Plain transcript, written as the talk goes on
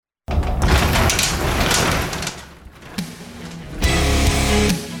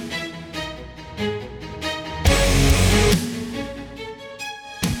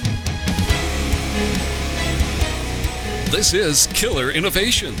This is Killer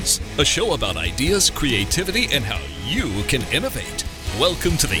Innovations, a show about ideas, creativity, and how you can innovate.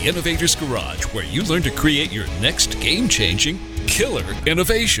 Welcome to the Innovator's Garage, where you learn to create your next game-changing killer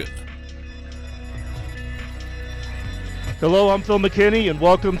innovation. Hello, I'm Phil McKinney, and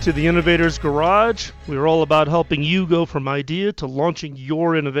welcome to the Innovator's Garage. We're all about helping you go from idea to launching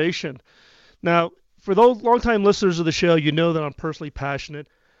your innovation. Now, for those longtime listeners of the show, you know that I'm personally passionate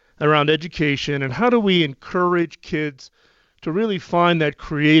around education and how do we encourage kids to really find that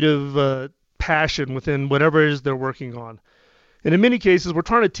creative passion within whatever it is they're working on. And in many cases, we're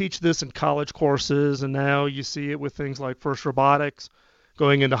trying to teach this in college courses, and now you see it with things like FIRST Robotics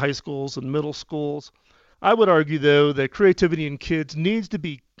going into high schools and middle schools. I would argue, though, that creativity in kids needs to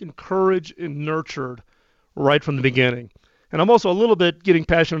be encouraged and nurtured right from the beginning. And I'm also a little bit getting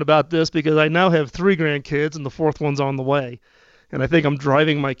passionate about this because I now have 3 grandkids, and the 4th one's on the way. And I think I'm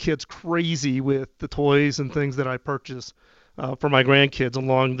driving my kids crazy with the toys and things that I purchase for my grandkids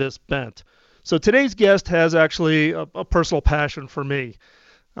along this bent. So today's guest has actually a personal passion for me.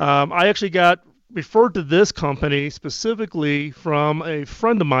 I actually got referred to this company specifically from a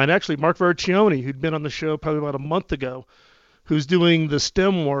friend of mine, actually Mark Vericione, who'd been on the show probably about a month ago, who's doing the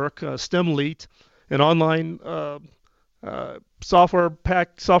STEM work, STEMLEAT, an online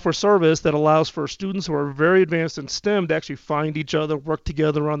software service that allows for students who are very advanced in STEM to actually find each other, work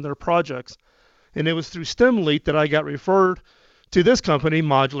together on their projects. And it was through STEMLEAT that I got referred to this company,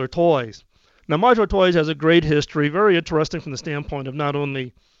 Modular Toys. Now, Modular Toys has a great history, very interesting from the standpoint of not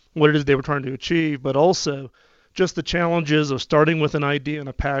only what it is they were trying to achieve, but also just the challenges of starting with an idea and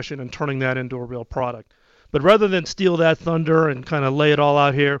a passion and turning that into a real product. But rather than steal that thunder and kind of lay it all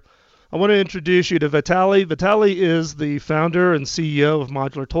out here, I want to introduce you to Vitali. Vitali is the founder and CEO of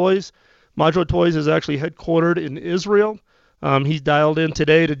Modular Toys. Modular Toys is actually headquartered in Israel. He's dialed in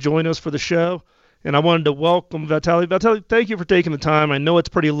today to join us for the show, and I wanted to welcome Vitali. Vitali, thank you for taking the time. I know it's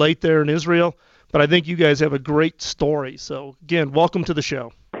pretty late there in Israel, but I think you guys have a great story. So, again, welcome to the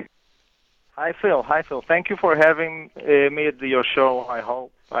show. Hi, Phil. Thank you for having me at your show. I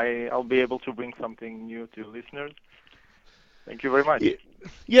hope I'll be able to bring something new to listeners. Thank you very much.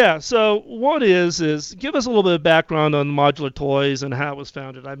 Yeah, so what is give us a little bit of background on Modular Toys and how it was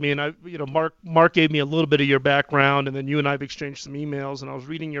founded. I mean, Mark gave me a little bit of your background, and then you and I have exchanged some emails, and I was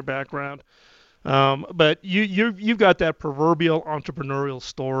reading your background. But you've got that proverbial entrepreneurial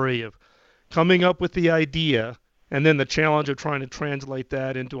story of coming up with the idea and then the challenge of trying to translate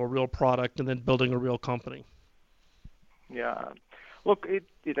that into a real product and then building a real company. Yeah. Look,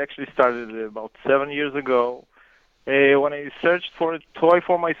 it actually started about 7 years ago. When I searched for a toy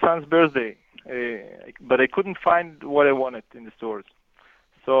for my son's birthday, but I couldn't find what I wanted in the stores.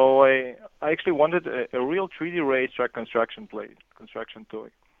 So I actually wanted a real 3D racetrack construction toy.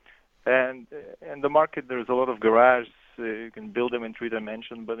 And in the market, there's a lot of garage. You can build them in 3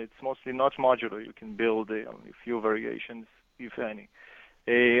 dimensions, but it's mostly not modular. You can build only a few variations, if any.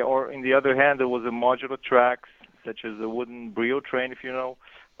 Or in the other hand, there was a modular tracks, such as a wooden Brio train, if you know,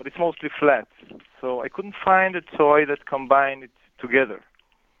 but it's mostly flat. So I couldn't find a toy that combined it together,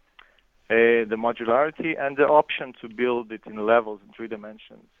 the modularity and the option to build it in levels in 3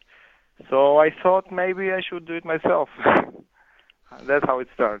 dimensions. So I thought maybe I should do it myself. That's how it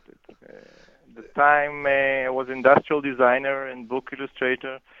started. At the time, I was industrial designer and book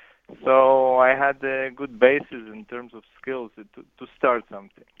illustrator, so I had a good basis in terms of skills to start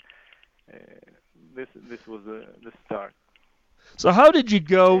something. This was the start. So how did you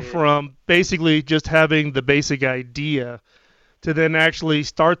go from basically just having the basic idea to then actually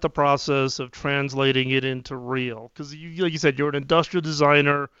start the process of translating it into real? Because like you said, you're an industrial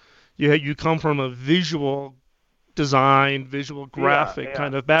designer. You come from a visual design, visual graphic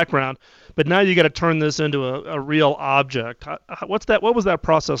kind of background, but now you got to turn this into a real object. What was that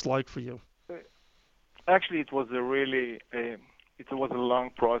process like for you? Actually, it was a long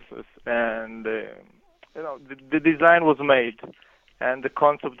process, and the design was made, and the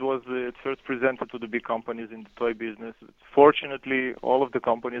concept was at first presented to the big companies in the toy business. Fortunately, all of the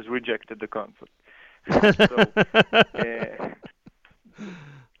companies rejected the concept. So,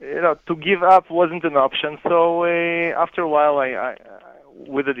 to give up wasn't an option. So after a while, I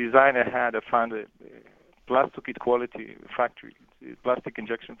with the design I had, I found a plastic quality factory, plastic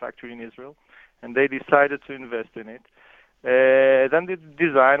injection factory in Israel, and they decided to invest in it. Then the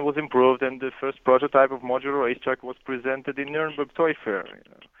design was improved, and the first prototype of modular racetrack was presented in Nuremberg Toy Fair.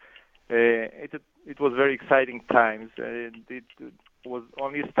 It was very exciting times. It was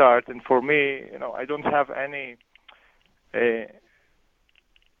only a start, and for me, I don't have any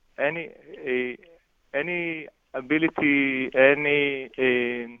ability,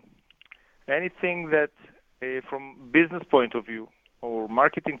 anything that from business point of view or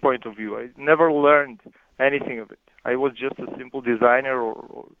marketing point of view. I never learned anything of it. I was just a simple designer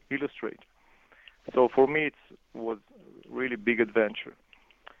or illustrator. So for me, it was really big adventure.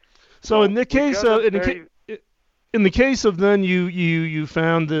 So in the case of in the case of then you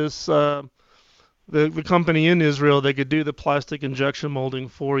found this the company in Israel that could do the plastic injection molding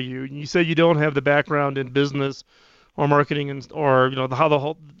for you. You said you don't have the background in business or marketing or how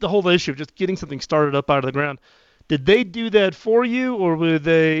the whole issue of just getting something started up out of the ground. Did they do that for you, or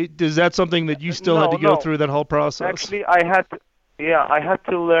is that something that you still had to go through that whole process? Actually, I had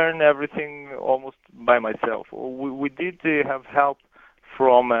to learn everything almost by myself. We did have help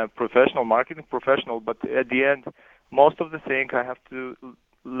from a marketing professional, but at the end, most of the things I have to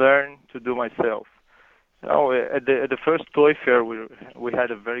learn to do myself. At the first toy fair, we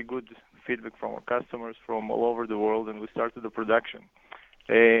had a very good feedback from our customers from all over the world, and we started the production.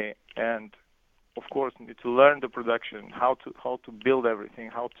 And of course, need to learn the production, how to build everything,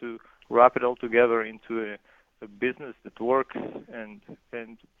 how to wrap it all together into a business that works and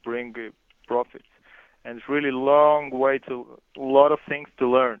bring profits. And it's really long way to a lot of things to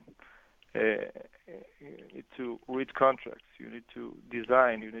learn. You need to read contracts, you need to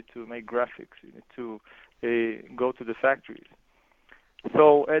design, you need to make graphics, you need to go to the factories.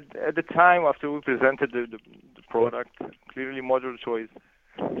 So at the time after we presented the product, clearly Modular Toys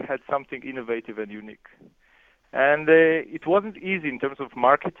had something innovative and unique. And it wasn't easy in terms of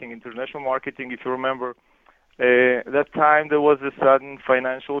marketing, international marketing. If you remember, that time there was a sudden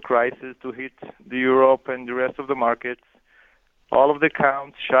financial crisis to hit the Europe and the rest of the markets. All of the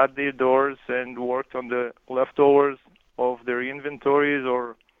accounts shut their doors and worked on the leftovers of their inventories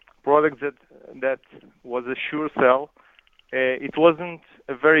or products that was a sure sell. It wasn't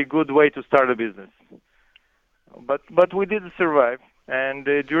a very good way to start a business. But we did survive. And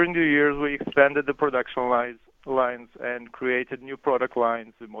during the years, we expanded the production lines and created new product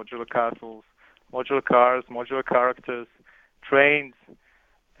lines, modular castles, modular cars, modular characters, trains.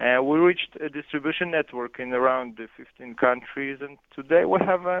 And we reached a distribution network in around 15 countries. And today we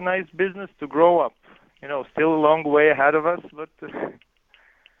have a nice business to grow up. Still a long way ahead of us, but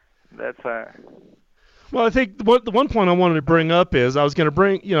that's... Well, I think the one point I wanted to bring up is I was going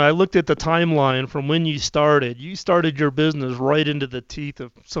to I looked at the timeline from when you started. You started your business right into the teeth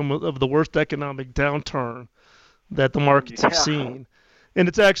of some of the worst economic downturn that the markets have seen. And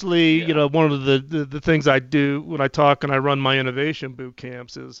it's actually, one of the things I do when I talk and I run my innovation boot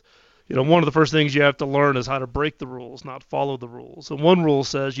camps is, one of the first things you have to learn is how to break the rules, not follow the rules. And one rule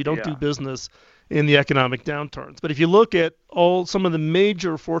says you don't do business in the economic downturns. But if you look at some of the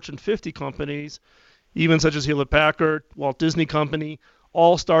major Fortune 50 companies, even such as Hewlett-Packard, Walt Disney Company,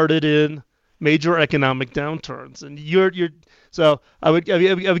 all started in major economic downturns. And so I would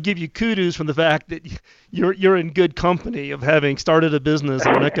give you kudos from the fact that you're in good company of having started a business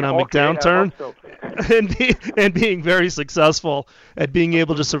in an economic downturn and being very successful at being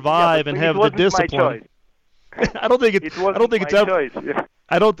able to survive and have the discipline. I don't think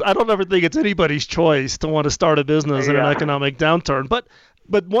I don't ever think it's anybody's choice to want to start a business in an economic downturn.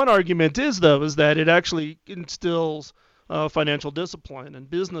 But one argument is that it actually instills financial discipline and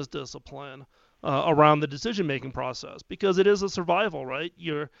business discipline around the decision-making process, because it is a survival, right?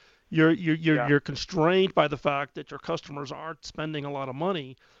 You're constrained by the fact that your customers aren't spending a lot of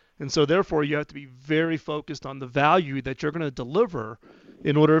money, and so therefore you have to be very focused on the value that you're going to deliver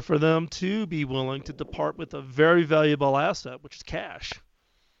in order for them to be willing to depart with a very valuable asset, which is cash.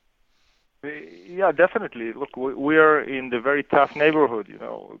 Yeah, definitely. Look, we are in the very tough neighborhood,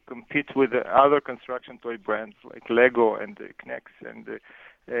 compete with other construction toy brands like Lego and Knex and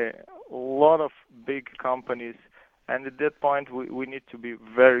a lot of big companies. And at that point, we need to be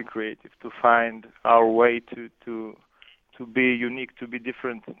very creative to find our way to be unique, to be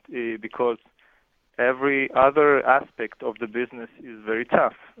different, because every other aspect of the business is very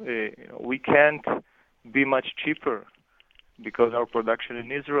tough. We can't be much cheaper because our production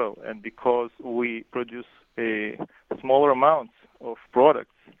in Israel and because we produce smaller amounts of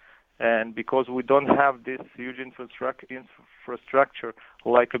products and because we don't have this huge infrastructure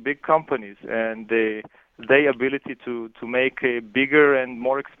like big companies and the ability to make a bigger and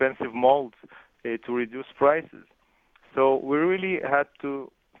more expensive molds to reduce prices. So we really had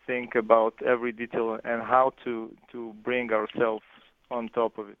to think about every detail and how to bring ourselves on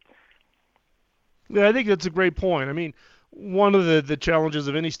top of it. Yeah, I think that's a great point. I mean, one of the challenges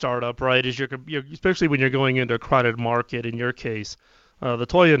of any startup, right, is you're especially when you're going into a crowded market, in your case, the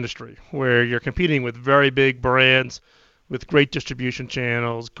toy industry, where you're competing with very big brands with great distribution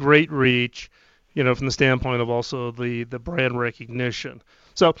channels, great reach, from the standpoint of also the brand recognition.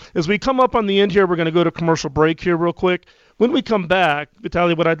 So as we come up on the end here, we're going to go to commercial break here real quick. When we come back,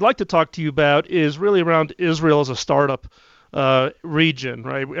 Vitali, what I'd like to talk to you about is really around Israel as a startup region,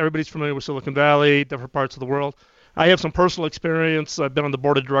 right? Everybody's familiar with Silicon Valley, different parts of the world. I have some personal experience. I've been on the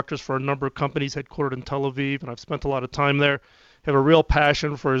board of directors for a number of companies headquartered in Tel Aviv, and I've spent a lot of time there. Have a real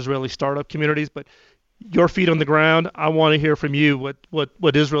passion for Israeli startup communities, but your feet on the ground, I want to hear from you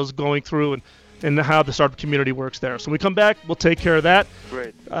what Israel's going through and how the startup community works there. So when we come back, we'll take care of that.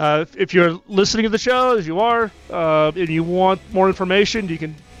 Great. If you're listening to the show, as you are, and you want more information, you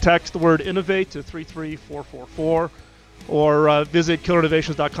can text the word innovate to 33444 or visit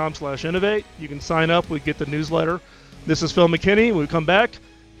killerinnovations.com/innovate. You can sign up. We get the newsletter. This is Phil McKinney. When we come back,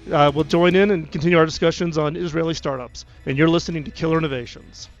 we'll join in and continue our discussions on Israeli startups. And you're listening to Killer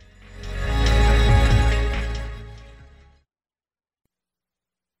Innovations.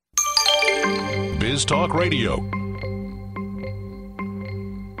 Biz Talk Radio.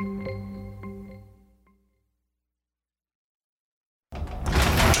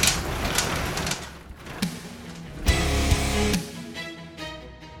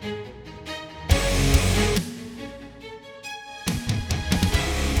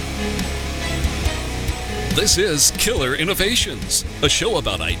 This is Killer Innovations, a show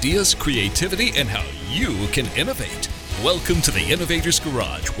about ideas, creativity, and how you can innovate. Welcome to the Innovator's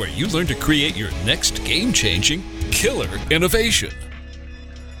Garage, where you learn to create your next game-changing killer innovation.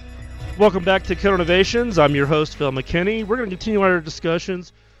 Welcome back to Killer Innovations. I'm your host, Phil McKinney. We're going to continue our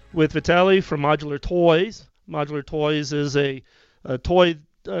discussions with Vitali from Modular Toys. Modular Toys is a toy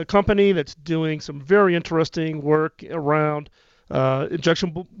company that's doing some very interesting work around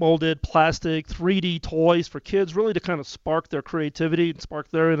injection molded plastic 3D toys for kids, really to kind of spark their creativity and spark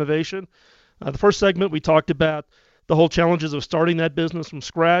their innovation. The first segment, we talked about the whole challenges of starting that business from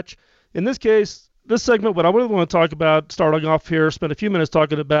scratch. In this case, this segment, what I really want to talk about, starting off here, spend a few minutes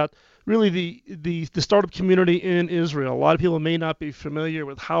talking about really the startup community in Israel. A lot of people may not be familiar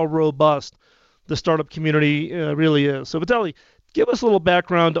with how robust the startup community really is. So Vitali, give us a little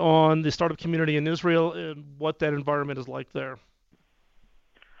background on the startup community in Israel and what that environment is like there.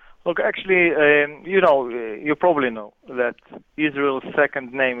 Look, actually, you probably know that Israel's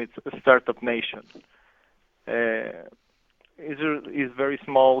second name is a startup nation. Israel is a very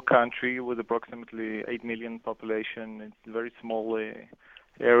small country with approximately 8 million population. It's a very small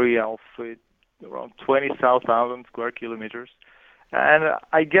area of around 20,000 square kilometers. And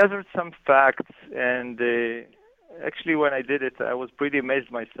I gathered some facts, and actually when I did it, I was pretty amazed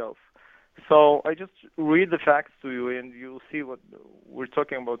myself. So I just read the facts to you, and you'll see what we're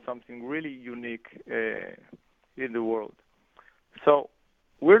talking about, something really unique in the world. So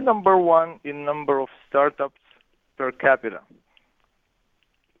we're number one in number of startups per capita.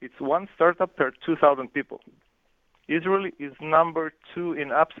 It's one startup per 2,000 people. Israel is number two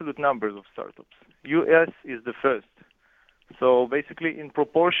in absolute numbers of startups. U.S. is the first. So basically, in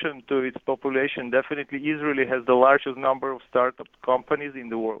proportion to its population, definitely Israel has the largest number of startup companies in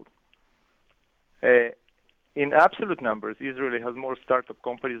the world. In absolute numbers, Israel has more startup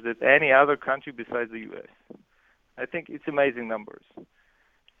companies than any other country besides the U.S. I think it's amazing numbers.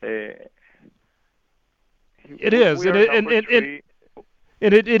 It is, and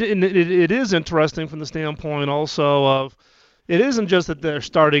it is interesting from the standpoint also of it isn't just that they're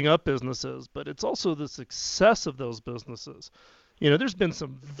starting up businesses, but it's also the success of those businesses. There's been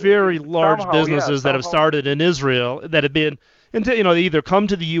some very large businesses that have started in Israel that have been, they either come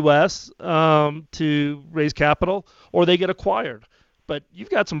to the U.S. To raise capital or they get acquired. But you've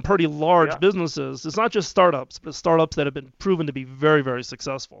got some pretty large businesses. It's not just startups, but startups that have been proven to be very, very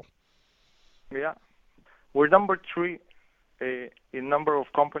successful. Yeah. We're number three in number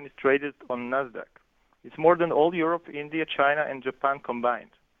of companies traded on NASDAQ. It's more than all Europe, India, China, and Japan combined.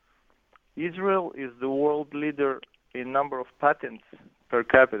 Israel is the world leader in number of patents per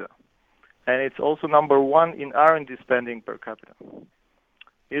capita, and it's also number one in R&D spending per capita.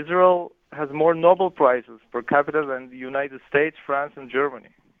 Israel has more Nobel Prizes per capita than the United States, France, and Germany.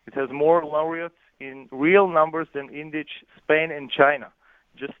 It has more laureates in real numbers than India, Spain, and China.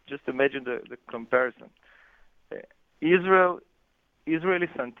 Just imagine the comparison. Israeli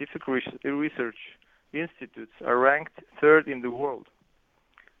scientific research institutes are ranked third in the world.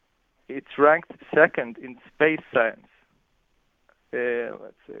 It's ranked second in space science.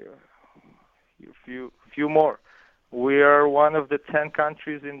 Let's say a few more. We are one of the 10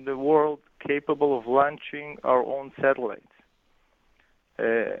 countries in the world capable of launching our own satellites.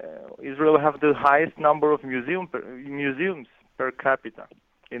 Israel has the highest number of museums per capita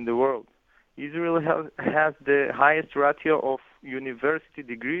in the world. Israel has the highest ratio of university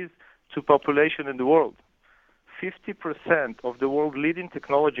degrees to population in the world. 50% of the world leading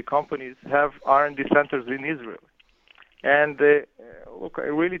technology companies have R&D centers in Israel. And look, I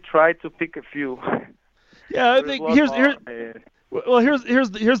really tried to pick a few. Yeah, I think here's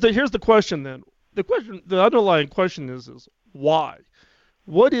the question then. The underlying question is why?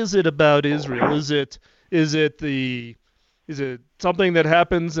 What is it about Israel? Is it something that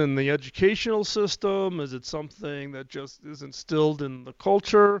happens in the educational system? Is it something that just is instilled in the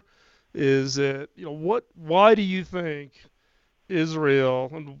culture? Is it, why do you think Israel,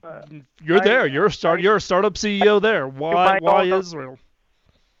 and you're a startup CEO there. Why Israel?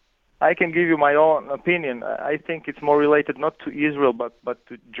 I can give you my own opinion. I think it's more related not to Israel but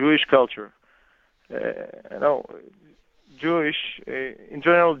to Jewish culture. In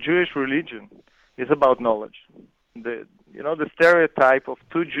general, Jewish religion is about knowledge. The stereotype of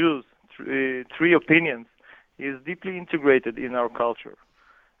two Jews, three opinions, is deeply integrated in our culture.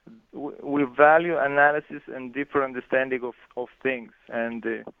 We value analysis and deeper understanding of things. And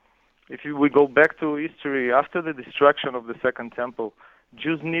we go back to history, after the destruction of the Second Temple,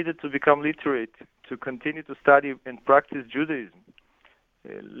 Jews needed to become literate to continue to study and practice Judaism.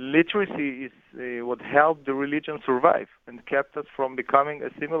 Literacy is what helped the religion survive and kept us from becoming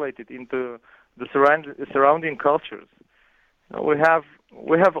assimilated into the surrounding cultures. We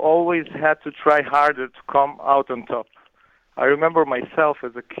have always had to try harder to come out on top. I remember myself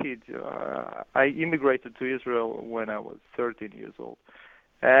as a kid. I immigrated to Israel when I was 13 years old.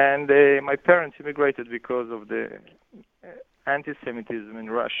 And my parents immigrated because of the anti-Semitism in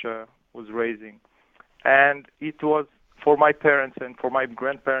Russia was raising. And it was, for my parents and for my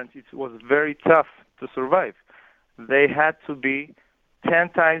grandparents, it was very tough to survive. They had to be 10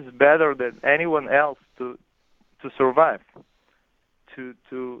 times better than anyone else to survive, to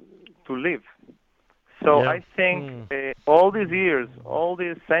live. So I think all these years, all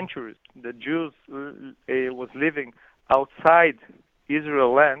these centuries, the Jews was living outside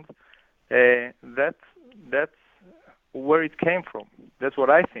Israel land. That's where it came from. That's what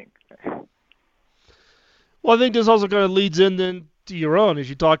I think. Well, I think this also kind of leads in then to your own, as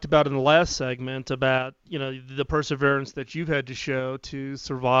you talked about in the last segment, about the perseverance that you've had to show to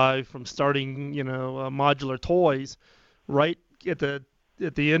survive from starting modular toys right at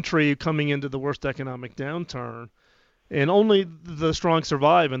the entry coming into the worst economic downturn, and only the strong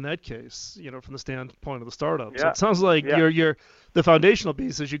survive in that case, from the standpoint of the startup. Yeah. So it sounds like you're the foundational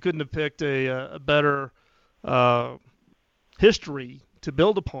piece is you couldn't have picked a better history to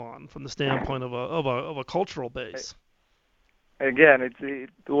build upon from the standpoint of a cultural base. Again, it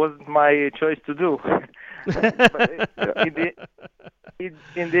wasn't my choice to do. But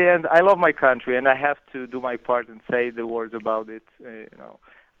in the end, I love my country, and I have to do my part and say the words about it.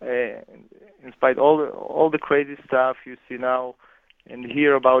 In spite of all the crazy stuff you see now and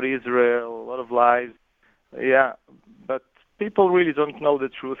hear about Israel, a lot of lies. Yeah, but people really don't know the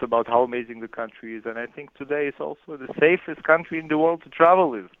truth about how amazing the country is, and I think today it's also the safest country in the world to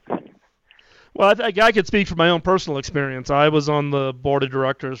travel with. Well, I could speak from my own personal experience. I was on the board of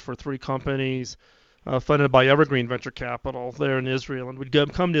directors for 3 companies funded by Evergreen Venture Capital there in Israel, and we'd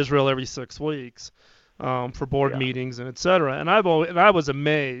come to Israel every 6 weeks for board meetings and et cetera. And I was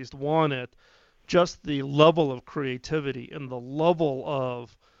amazed, one, at just the level of creativity and the level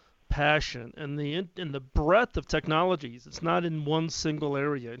of passion and the breadth of technologies. It's not in one single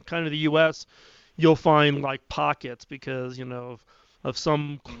area. In kind of the U.S., you'll find like pockets because of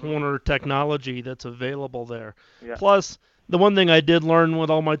some corner technology that's available there. Yeah. Plus, the one thing I did learn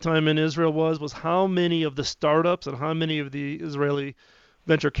with all my time in Israel was how many of the startups and how many of the Israeli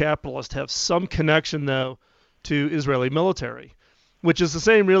venture capitalists have some connection, though, to Israeli military, which is the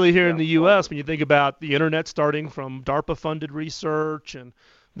same really here in the U.S. when you think about the internet starting from DARPA-funded research and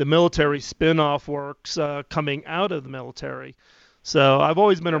the military spin-off works coming out of the military. So I've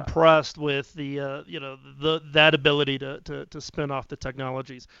always been impressed with that ability to spin off the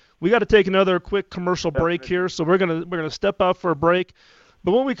technologies. We got to take another quick commercial break here, so we're gonna step out for a break.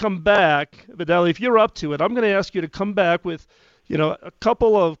 But when we come back, Vitali, if you're up to it, I'm going to ask you to come back with a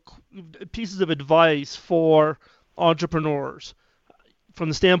couple of pieces of advice for entrepreneurs from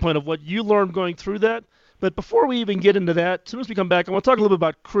the standpoint of what you learned going through that. But before we even get into that, as soon as we come back, I want to talk a little bit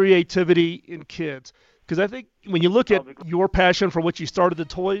about creativity in kids. Because I think when you look at your passion for what you started the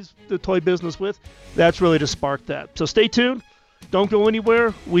toy business with, that's really to spark that. So stay tuned. Don't go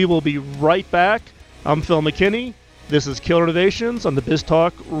anywhere. We will be right back. I'm Phil McKinney. This is Killer Innovations on the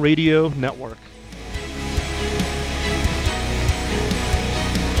BizTalk Radio Network.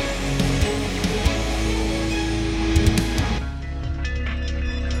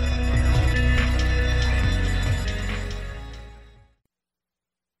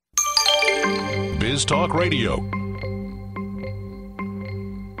 Biz Talk Radio.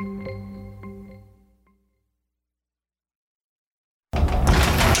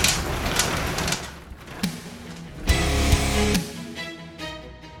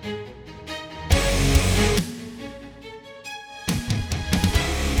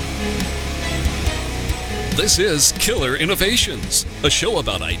 This is Killer Innovations, a show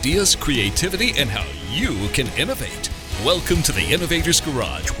about ideas, creativity, and how you can innovate. Welcome to the Innovator's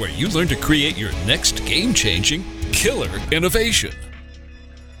Garage, where you learn to create your next game-changing killer innovation.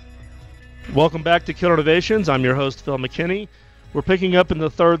 Welcome back to Killer Innovations. I'm your host, Phil McKinney. We're picking up in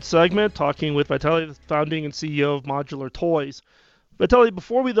the third segment, talking with Vitali, the founding and CEO of Modular Toys. Vitali,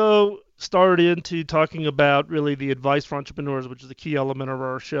 before we though start into talking about really the advice for entrepreneurs, which is a key element of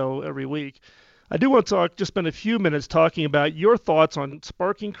our show every week, I do want to just spend a few minutes talking about your thoughts on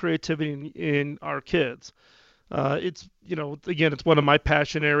sparking creativity in our kids. It's one of my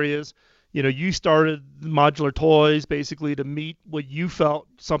passion areas. You started Modular Toys basically to meet what you felt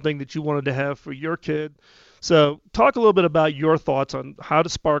something that you wanted to have for your kid. So talk a little bit about your thoughts on how to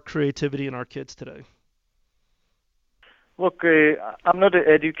spark creativity in our kids today. Look, I'm not an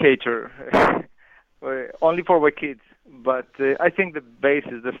educator, only for my kids. But I think the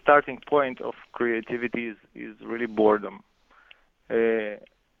basis, the starting point of creativity is really boredom.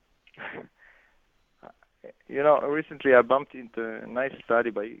 Recently I bumped into a nice study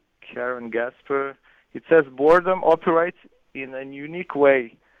by Karen Gasper. It says boredom operates in a unique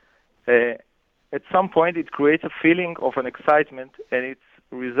way. At some point it creates a feeling of an excitement, and its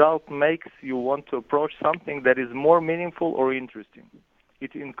result makes you want to approach something that is more meaningful or interesting.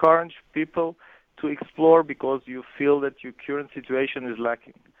 It encourages people to explore because you feel that your current situation is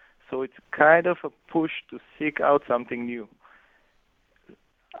lacking. So it's kind of a push to seek out something new.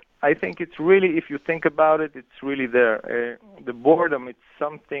 I think it's really, if you think about it, it's really there. The boredom, it's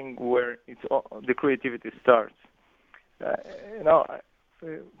something where the creativity starts.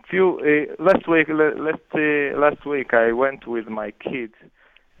 Last week I went with my kids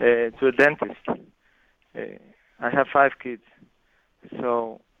to a dentist. I have 5 kids,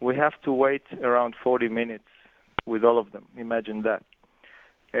 so we have to wait around 40 minutes with all of them. Imagine that.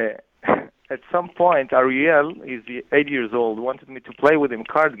 At some point, Ariel, is 8 years old, wanted me to play with him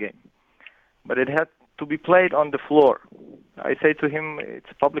card game, but it had to be played on the floor. I say to him,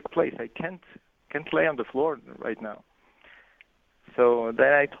 it's a public place. I can't play on the floor right now. So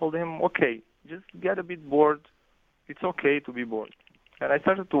then I told him, okay, just get a bit bored. It's okay to be bored. And I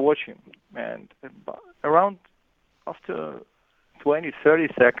started to watch him. And around after 20, 30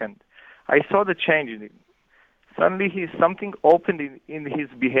 seconds, I saw the change in him. Suddenly something opened in his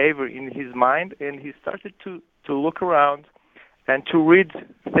behavior, in his mind, and he started to look around and to read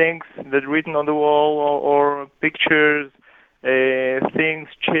things that written on the wall or pictures, things,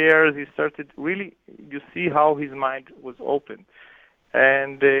 chairs. He started really, you see how his mind was open.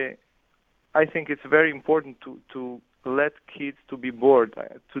 And I think it's very important to let kids to be bored.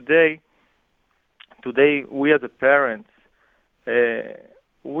 Today we as the parents,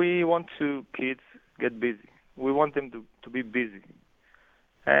 we want kids get busy. We want them to be busy.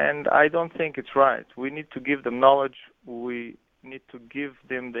 And I don't think it's right. We need to give them knowledge. We need to give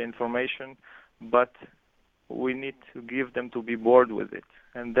them the information, but we need to give them to be bored with it.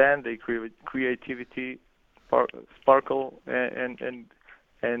 And then the creativity sparkle and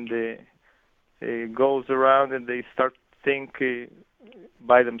goes around, and they start thinking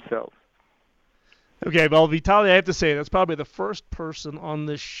by themselves. Okay, well, Vitali, I have to say, that's probably the first person on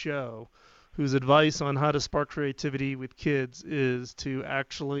this show whose advice on how to spark creativity with kids is to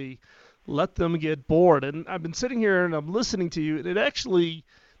actually let them get bored. And I've been sitting here and I'm listening to you, and it actually,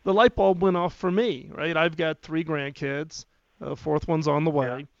 the light bulb went off for me, right? I've got 3 grandkids, 4th one's on the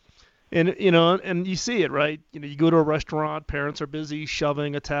way. Yeah. And you see it, right? You go to a restaurant, parents are busy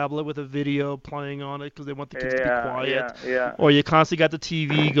shoving a tablet with a video playing on it because they want the kids to be quiet. Yeah. Or you constantly got the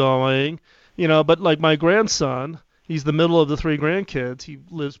TV going, but like my grandson, he's the middle of the 3 grandkids. He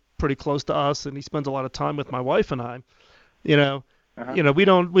lives pretty close to us, and he spends a lot of time with my wife and I. We don't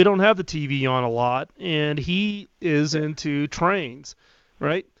have the TV on a lot, and he is into trains,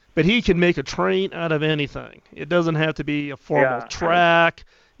 right? But he can make a train out of anything. It doesn't have to be a formal track,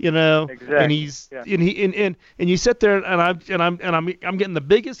 Exactly. And he's and you sit there, and I'm getting the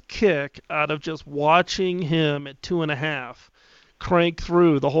biggest kick out of just watching him at 2.5 crank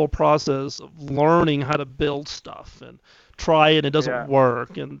through the whole process of learning how to build stuff and try it, and it doesn't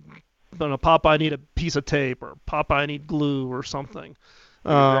work, and Papa, I need a piece of tape, or Papa, I need glue or something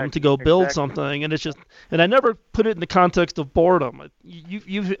to go build something, and it's just, and I never put it in the context of boredom.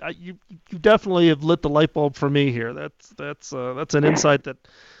 You definitely have lit the light bulb for me here. That's an insight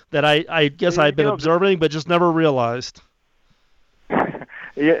that I guess I've been observing but just never realized.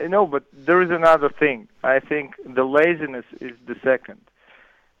 Yeah, no, but there is another thing. I think the laziness is the second.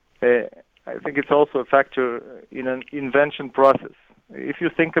 I think it's also a factor in an invention process. If you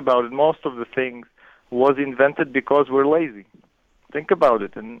think about it, most of the things was invented because we're lazy. Think about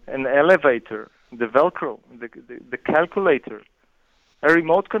it. An elevator, the Velcro, the calculator, a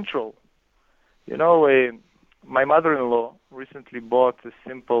remote control. You know, my mother-in-law recently bought a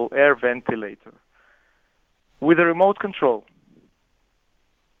simple air ventilator with a remote control.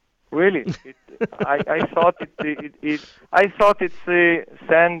 Really, I thought it's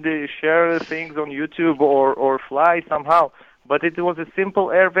share things on YouTube or fly somehow, but it was a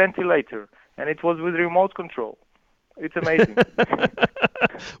simple air ventilator, and it was with remote control. It's amazing.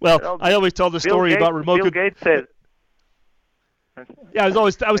 Well, you know, I always tell the story about remote. Bill Gates says. Yeah, I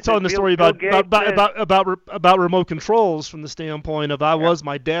was telling the story about remote controls from the standpoint of I was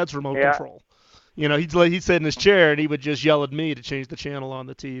my dad's remote control. You know, he'd sit in his chair and he would just yell at me to change the channel on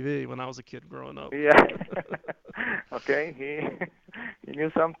the TV when I was a kid growing up. Yeah. Okay, he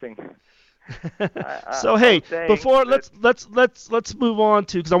knew something. So hey, before let's move on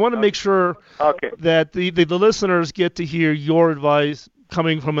to, because I want to make sure that the listeners get to hear your advice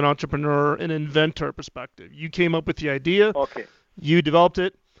coming from an entrepreneur, an inventor perspective. You came up with the idea. Okay. You developed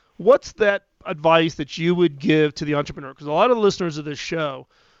it. What's that advice that you would give to the entrepreneur? Because a lot of the listeners of this show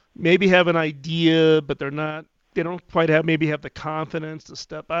maybe have an idea, but they don't quite have the confidence to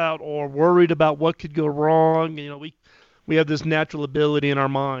step out, or worried about what could go wrong. You know, we have this natural ability in our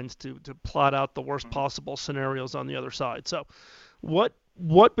minds to plot out the worst possible scenarios on the other side. So what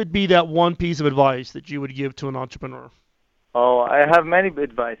would be that one piece of advice that you would give to an entrepreneur? Oh, I have many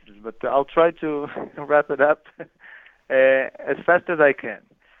advices, but I'll try to wrap it up as fast as I can.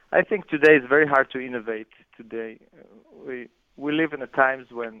 I think today is very hard to innovate. Today, we live in a times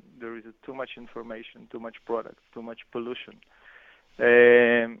when there is too much information, too much products, too much pollution.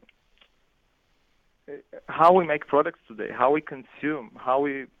 How we make products today, how we consume, how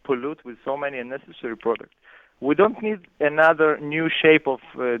we pollute with so many unnecessary products. We don't need another new shape of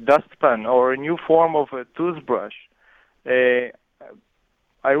dustpan or a new form of a toothbrush. I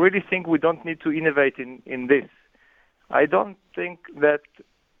really think we don't need to innovate in this. I don't think that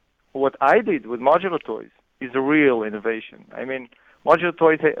what I did with modular toys is a real innovation. I mean, modular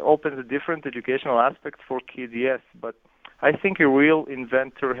toys opens a different educational aspect for kids, yes, but I think a real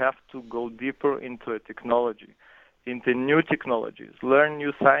inventor has to go deeper into a technology, into new technologies, learn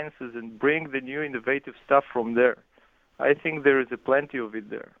new sciences, and bring the new innovative stuff from there. I think there is plenty of it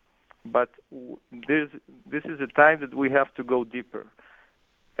there. But this is a time that we have to go deeper.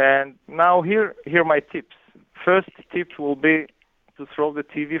 And now here are my tips. First tip will be to throw the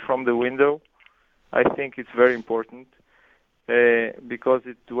TV from the window. I think it's very important because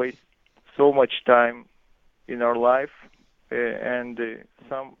it wastes so much time in our life, and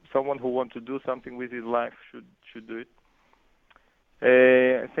someone who wants to do something with his life should do it.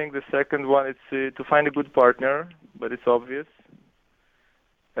 I think the second one is to find a good partner, but it's obvious.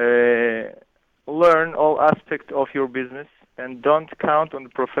 Learn all aspects of your business and don't count on the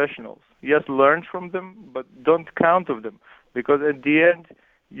professionals. Yes, learn from them, but don't count on them, because at the end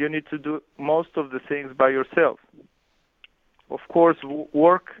you need to do most of the things by yourself. Of course,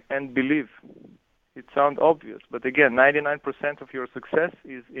 work and believe. It sounds obvious, but again, 99% of your success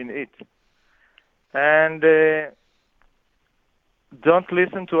is in it. And don't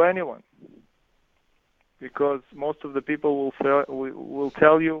listen to anyone, because most of the people will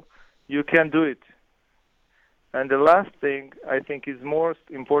tell you you can't do it. And the last thing, I think, is most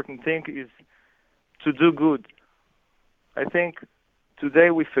important thing is to do good. I think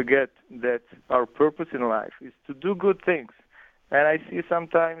today we forget that our purpose in life is to do good things. And I see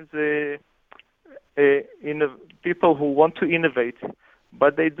sometimes people who want to innovate,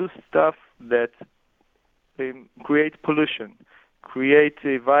 but they do stuff that create pollution, create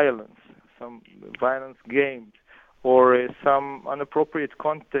violence, some violence games, or some inappropriate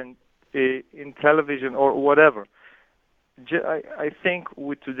content in television or whatever. I think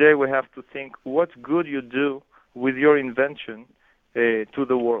today we have to think what good you do with your invention to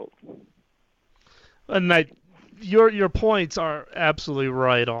the world. And your points are absolutely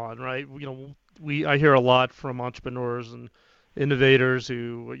right on, right? You know, I hear a lot from entrepreneurs and innovators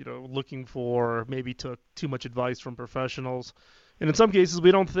who, looking for, maybe took too much advice from professionals. And in some cases,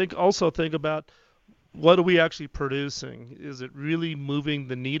 we don't think about what are we actually producing? Is it really moving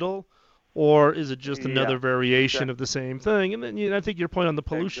the needle, or is it just another variation of the same thing? And then I think your point on the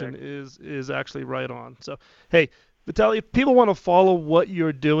pollution is actually right on. So, hey, Vitali, if people want to follow what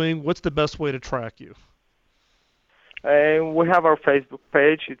you're doing, what's the best way to track you? We have our Facebook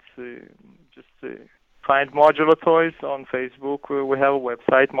page. It's just find Modular Toys on Facebook. We have a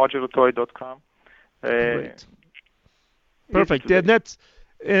website, modulartoy.com. Great. Perfect.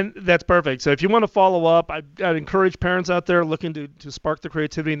 And that's perfect. So if you want to follow up, I'd encourage parents out there looking to spark the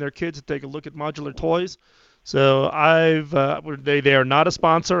creativity in their kids to take a look at Modular Toys. So they are not a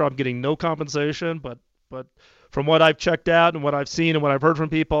sponsor. I'm getting no compensation, but from what I've checked out and what I've seen and what I've heard from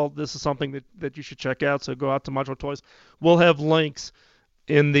people, this is something that you should check out. So go out to Modular Toys. We'll have links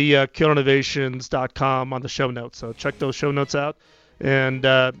in the killerinnovations.com on the show notes. So check those show notes out, and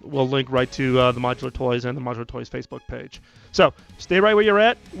we'll link right to the Modular Toys and the Modular Toys Facebook page. So stay right where you're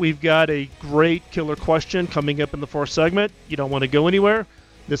at. We've got a great killer question coming up in the fourth segment. You don't want to go anywhere.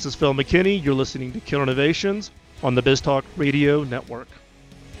 This is Phil McKinney. You're listening to Killer Innovations on the BizTalk Radio Network.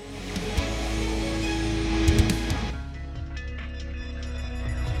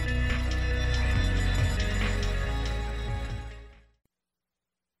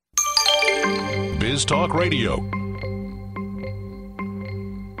 BizTalk Radio.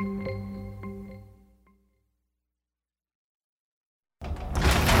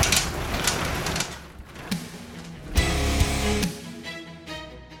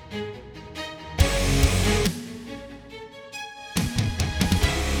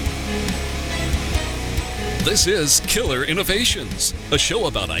 This is Killer Innovations, a show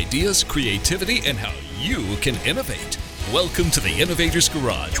about ideas, creativity, and how you can innovate. Welcome to the Innovator's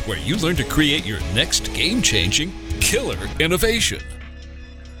Garage, where you learn to create your next game-changing killer innovation.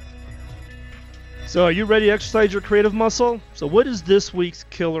 So are you ready to exercise your creative muscle? So what is this week's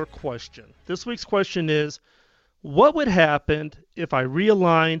killer question? This week's question is, what would happen if I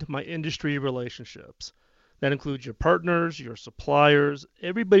realigned my industry relationships? That includes your partners, your suppliers,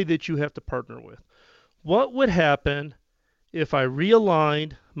 everybody that you have to partner with. What would happen if I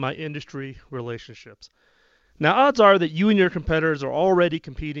realigned my industry relationships? Now, odds are that you and your competitors are already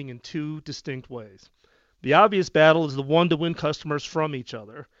competing in two distinct ways. The obvious battle is the one to win customers from each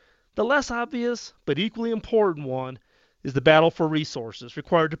other. The less obvious, but equally important one, is the battle for resources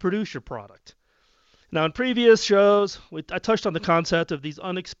required to produce your product. Now, in previous shows, I touched on the concept of these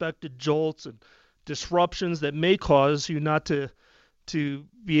unexpected jolts and disruptions that may cause you not to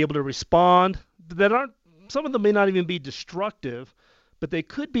be able to respond. Some of them may not even be destructive, but they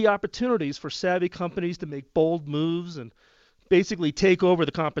could be opportunities for savvy companies to make bold moves and basically take over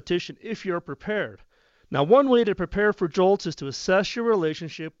the competition if you're prepared. Now, one way to prepare for jolts is to assess your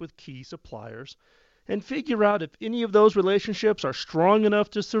relationship with key suppliers and figure out if any of those relationships are strong enough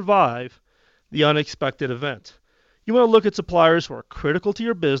to survive the unexpected event. You want to look at suppliers who are critical to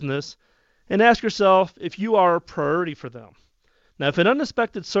your business and ask yourself if you are a priority for them. Now, if an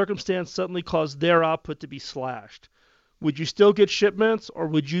unexpected circumstance suddenly caused their output to be slashed, would you still get shipments, or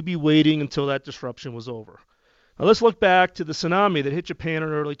would you be waiting until that disruption was over? Now, let's look back to the tsunami that hit Japan in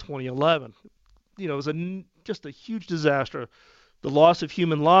early 2011. It was just a huge disaster. The loss of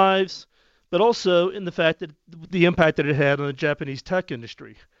human lives, but also in the fact that the impact that it had on the Japanese tech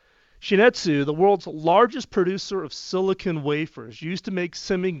industry. Shin-Etsu, the world's largest producer of silicon wafers, used to make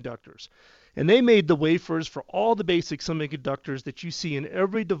semiconductors. And they made the wafers for all the basic semiconductors that you see in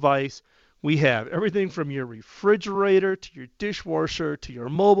every device we have. Everything from your refrigerator to your dishwasher to your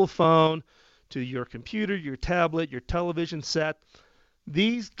mobile phone to your computer, your tablet, your television set.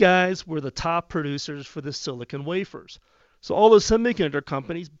 These guys were the top producers for the silicon wafers. So all the semiconductor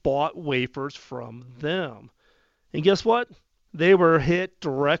companies bought wafers from them. And guess what? They were hit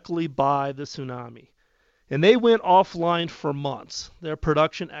directly by the tsunami. And they went offline for months. Their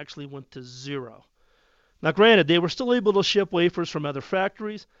production actually went to zero. Now, granted, they were still able to ship wafers from other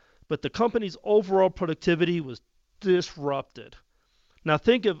factories, but the company's overall productivity was disrupted. Now,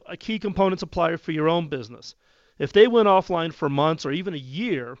 think of a key component supplier for your own business. If they went offline for months or even a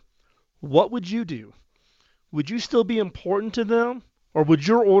year, what would you do? Would you still be important to them? Or would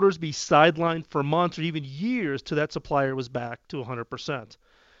your orders be sidelined for months or even years till that supplier was back to 100%?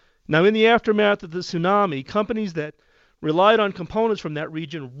 Now, in the aftermath of the tsunami, companies that relied on components from that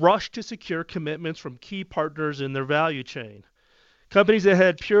region rushed to secure commitments from key partners in their value chain. Companies that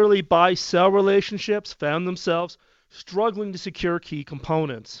had purely buy-sell relationships found themselves struggling to secure key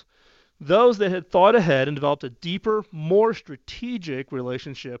components. Those that had thought ahead and developed a deeper, more strategic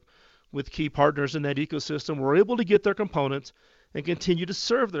relationship with key partners in that ecosystem were able to get their components and continue to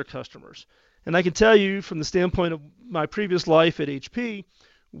serve their customers. And I can tell you from the standpoint of my previous life at HP,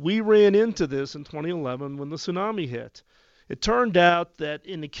 we ran into this in 2011 when the tsunami hit. It turned out that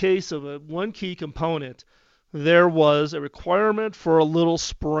in the case of one key component, there was a requirement for a little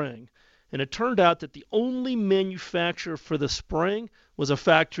spring. And it turned out that the only manufacturer for the spring was a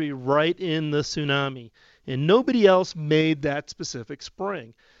factory right in the tsunami. and nobody else made that specific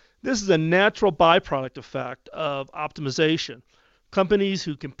spring. This is a natural byproduct effect of optimization. Companies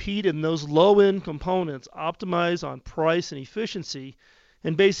who compete in those low-end components optimize on price and efficiency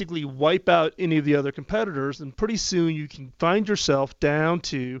and basically wipe out any of the other competitors, and pretty soon you can find yourself down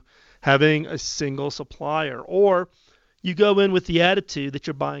to having a single supplier. Or you go in with the attitude that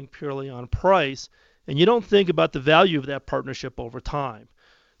you're buying purely on price, and you don't think about the value of that partnership over time.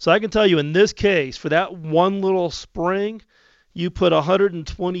 So I can tell you in this case, for that one little spring, you put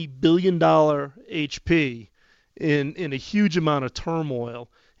 $120 billion HP in a huge amount of turmoil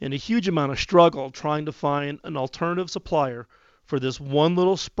and a huge amount of struggle trying to find an alternative supplier for this one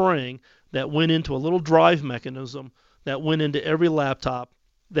little spring that went into a little drive mechanism that went into every laptop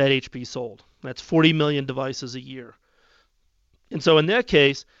that HP sold. That's 40 million devices a year. And so in that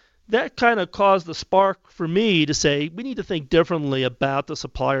case, that kind of caused the spark for me to say, we need to think differently about the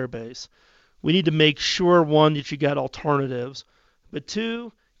supplier base. We need to make sure, one, that you got alternatives, but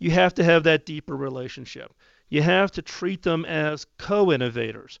two, you have to have that deeper relationship. You have to treat them as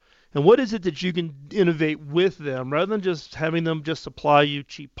co-innovators. And what is it that you can innovate with them rather than just having them just supply you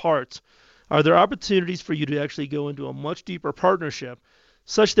cheap parts? Are there opportunities for you to actually go into a much deeper partnership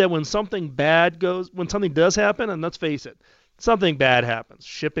such that when something does happen, and let's face it, something bad happens,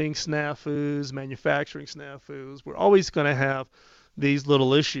 shipping snafus, manufacturing snafus, we're always going to have these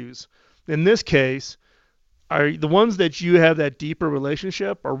little issues. In this case, are the ones that you have that deeper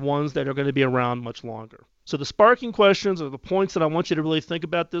relationship are ones that are going to be around much longer. So the sparking questions or the points that I want you to really think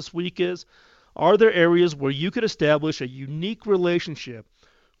about this week is, are there areas where you could establish a unique relationship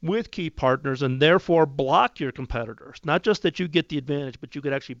with key partners and therefore block your competitors? Not just that you get the advantage, but you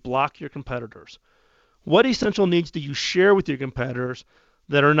could actually block your competitors. What essential needs do you share with your competitors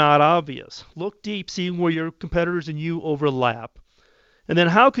that are not obvious? Look deep, seeing where your competitors and you overlap. And then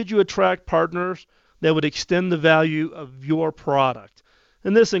how could you attract partners that would extend the value of your product?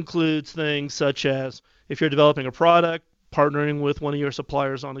 And this includes things such as, if you're developing a product, partnering with one of your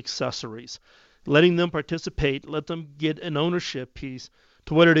suppliers on accessories, letting them participate, let them get an ownership piece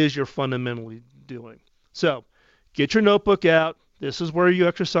to what it is you're fundamentally doing. So get your notebook out. This is where you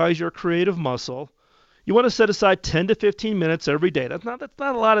exercise your creative muscle. You want to set aside 10 to 15 minutes every day. That's not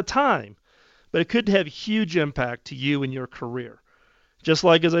a lot of time, but it could have huge impact to you and your career. Just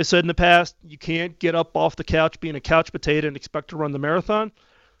like, as I said in the past, you can't get up off the couch being a couch potato and expect to run the marathon.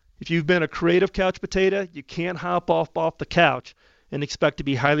 If you've been a creative couch potato, you can't hop off the couch and expect to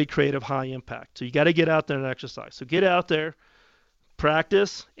be highly creative, high impact. So you got to get out there and exercise. So get out there,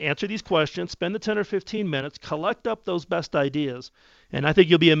 practice, answer these questions, spend the 10 or 15 minutes, collect up those best ideas, and I think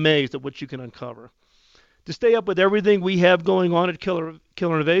you'll be amazed at what you can uncover. To stay up with everything we have going on at Killer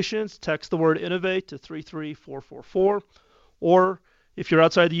Innovations, text the word INNOVATE to 33444, or if you're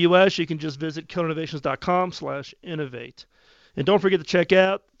outside the U.S., you can just visit killerinnovations.com/innovate. And don't forget to check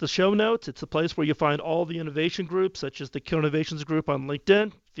out the show notes. It's the place where you find all the innovation groups, such as the Killer Innovations group on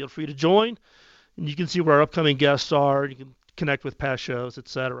LinkedIn. Feel free to join, and you can see where our upcoming guests are. You can connect with past shows,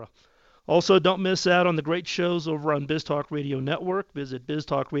 etc. Also, don't miss out on the great shows over on BizTalk Radio Network. Visit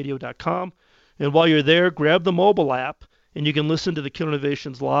biztalkradio.com. And while you're there, grab the mobile app, and you can listen to the Killer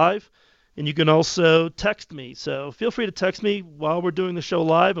Innovations live. And you can also text me. So feel free to text me while we're doing the show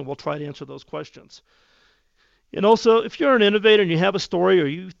live, and we'll try to answer those questions. And also, if you're an innovator and you have a story, or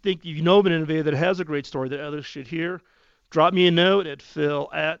you think you know of an innovator that has a great story that others should hear, drop me a note at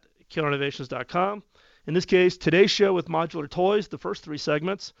phil@killerinnovations.com. In this case, today's show with Modular Toys, the first 3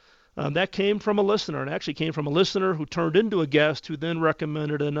 segments, that came from a listener, and actually came from a listener who turned into a guest who then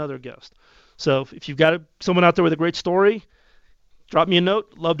recommended another guest. So if you've got someone out there with a great story, drop me a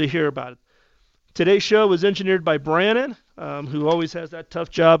note. Love to hear about it. Today's show was engineered by Brannon, who always has that tough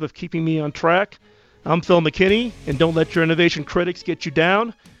job of keeping me on track. I'm Phil McKinney, and don't let your innovation critics get you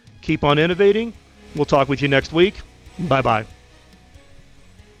down. Keep on innovating. We'll talk with you next week. Bye-bye.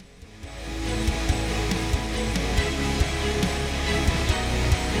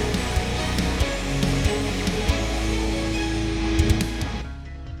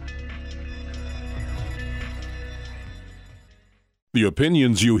 The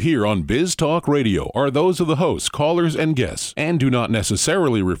opinions you hear on Biz Talk Radio are those of the hosts, callers, and guests, and do not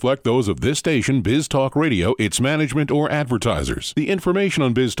necessarily reflect those of this station, Biz Talk Radio, its management, or advertisers. The information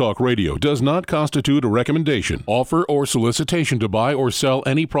on Biz Talk Radio does not constitute a recommendation, offer, or solicitation to buy or sell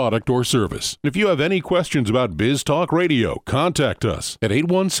any product or service. If you have any questions about Biz Talk Radio, contact us at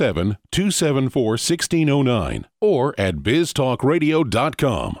 817-274-1609 or at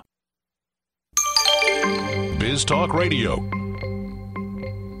biztalkradio.com. Biz Talk Radio.